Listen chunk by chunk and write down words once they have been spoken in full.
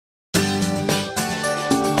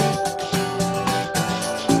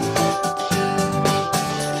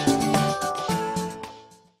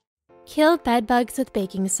Kill bedbugs with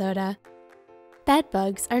baking soda.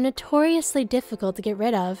 Bedbugs are notoriously difficult to get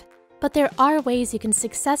rid of, but there are ways you can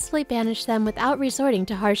successfully banish them without resorting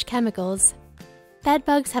to harsh chemicals.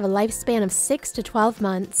 Bedbugs have a lifespan of 6 to 12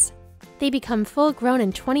 months. They become full-grown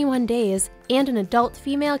in 21 days, and an adult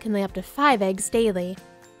female can lay up to 5 eggs daily.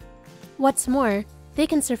 What's more, they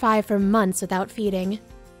can survive for months without feeding.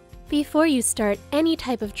 Before you start any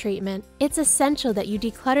type of treatment, it's essential that you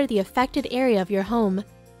declutter the affected area of your home.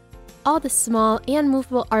 All the small and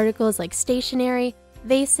movable articles like stationery,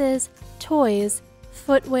 vases, toys,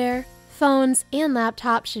 footwear, phones, and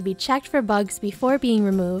laptops should be checked for bugs before being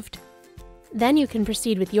removed. Then you can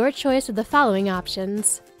proceed with your choice of the following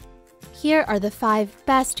options. Here are the 5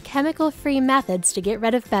 best chemical-free methods to get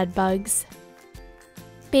rid of bedbugs.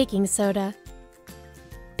 Baking soda.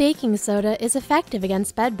 Baking soda is effective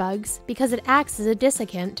against bedbugs because it acts as a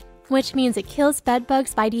desiccant, which means it kills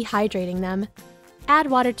bedbugs by dehydrating them. Add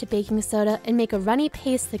water to baking soda and make a runny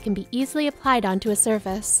paste that can be easily applied onto a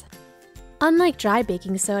surface. Unlike dry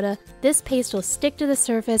baking soda, this paste will stick to the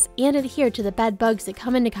surface and adhere to the bedbugs that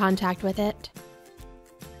come into contact with it.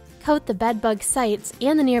 Coat the bedbug sites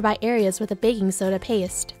and the nearby areas with a baking soda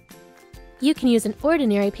paste. You can use an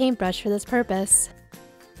ordinary paintbrush for this purpose.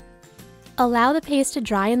 Allow the paste to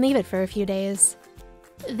dry and leave it for a few days.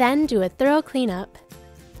 Then do a thorough cleanup.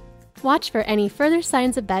 Watch for any further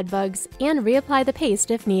signs of bedbugs and reapply the paste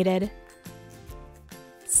if needed.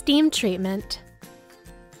 Steam treatment.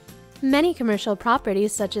 Many commercial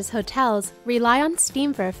properties such as hotels rely on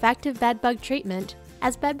steam for effective bedbug treatment,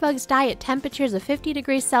 as bedbugs die at temperatures of 50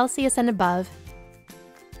 degrees Celsius and above.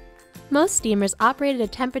 Most steamers operate at a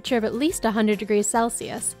temperature of at least 100 degrees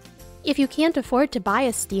Celsius. If you can't afford to buy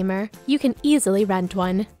a steamer, you can easily rent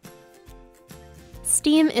one.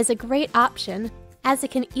 Steam is a great option, as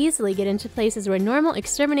it can easily get into places where normal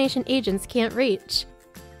extermination agents can't reach,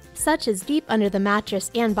 such as deep under the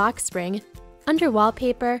mattress and box spring, under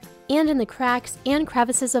wallpaper, and in the cracks and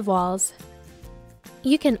crevices of walls.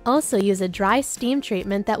 You can also use a dry steam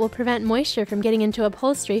treatment that will prevent moisture from getting into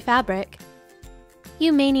upholstery fabric.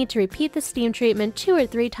 You may need to repeat the steam treatment 2 or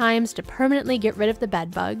 3 times to permanently get rid of the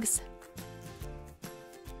bedbugs.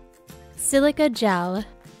 Silica gel.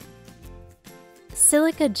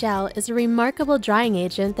 Silica gel is a remarkable drying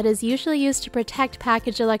agent that is usually used to protect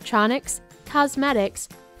packaged electronics, cosmetics,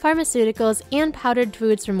 pharmaceuticals, and powdered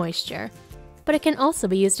foods from moisture, but it can also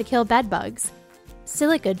be used to kill bedbugs.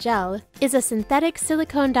 Silica gel is a synthetic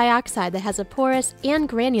silicone dioxide that has a porous and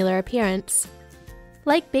granular appearance.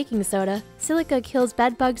 Like baking soda, silica kills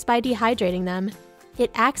bedbugs by dehydrating them.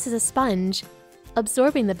 It acts as a sponge,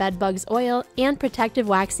 absorbing the bedbug's oil and protective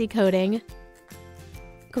waxy coating.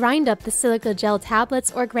 Grind up the silica gel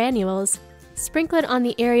tablets or granules. Sprinkle it on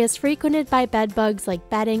the areas frequented by bedbugs like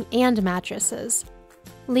bedding and mattresses.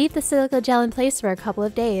 Leave the silica gel in place for a couple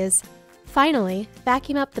of days. Finally,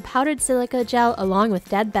 vacuum up the powdered silica gel along with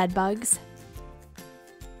dead bedbugs.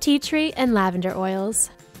 Tea tree and lavender oils.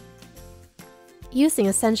 Using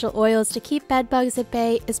essential oils to keep bedbugs at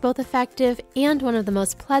bay is both effective and one of the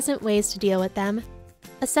most pleasant ways to deal with them.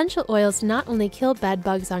 Essential oils not only kill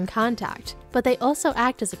bedbugs on contact, but they also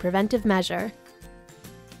act as a preventive measure.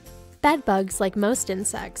 Bedbugs, like most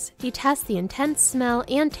insects, detest the intense smell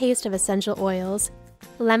and taste of essential oils.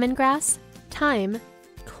 Lemongrass, thyme,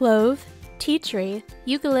 clove, tea tree,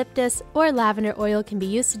 eucalyptus, or lavender oil can be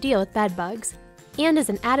used to deal with bedbugs. And as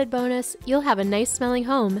an added bonus, you'll have a nice smelling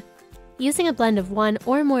home. Using a blend of 1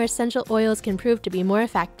 or more essential oils can prove to be more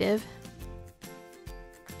effective.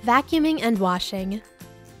 Vacuuming and washing.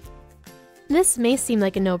 This may seem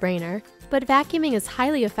like a no-brainer, but vacuuming is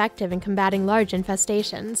highly effective in combating large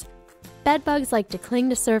infestations. Bedbugs like to cling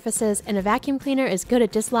to surfaces, and a vacuum cleaner is good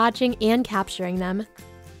at dislodging and capturing them.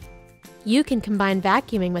 You can combine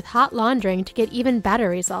vacuuming with hot laundering to get even better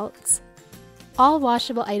results. All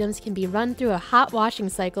washable items can be run through a hot washing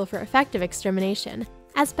cycle for effective extermination,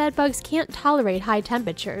 as bedbugs can't tolerate high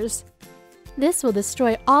temperatures. This will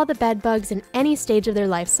destroy all the bedbugs in any stage of their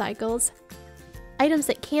life cycles. Items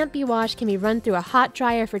that can't be washed can be run through a hot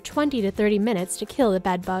dryer for 20 to 30 minutes to kill the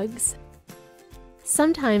bedbugs.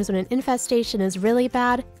 Sometimes when an infestation is really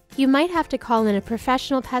bad, you might have to call in a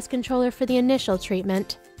professional pest controller for the initial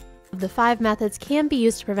treatment. The 5 methods can be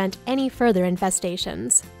used to prevent any further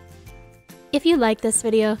infestations. If you like this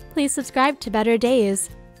video, please subscribe to Better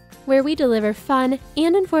Days, where we deliver fun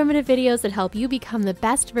and informative videos that help you become the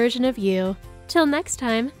best version of you. Till next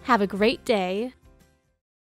time, have a great day!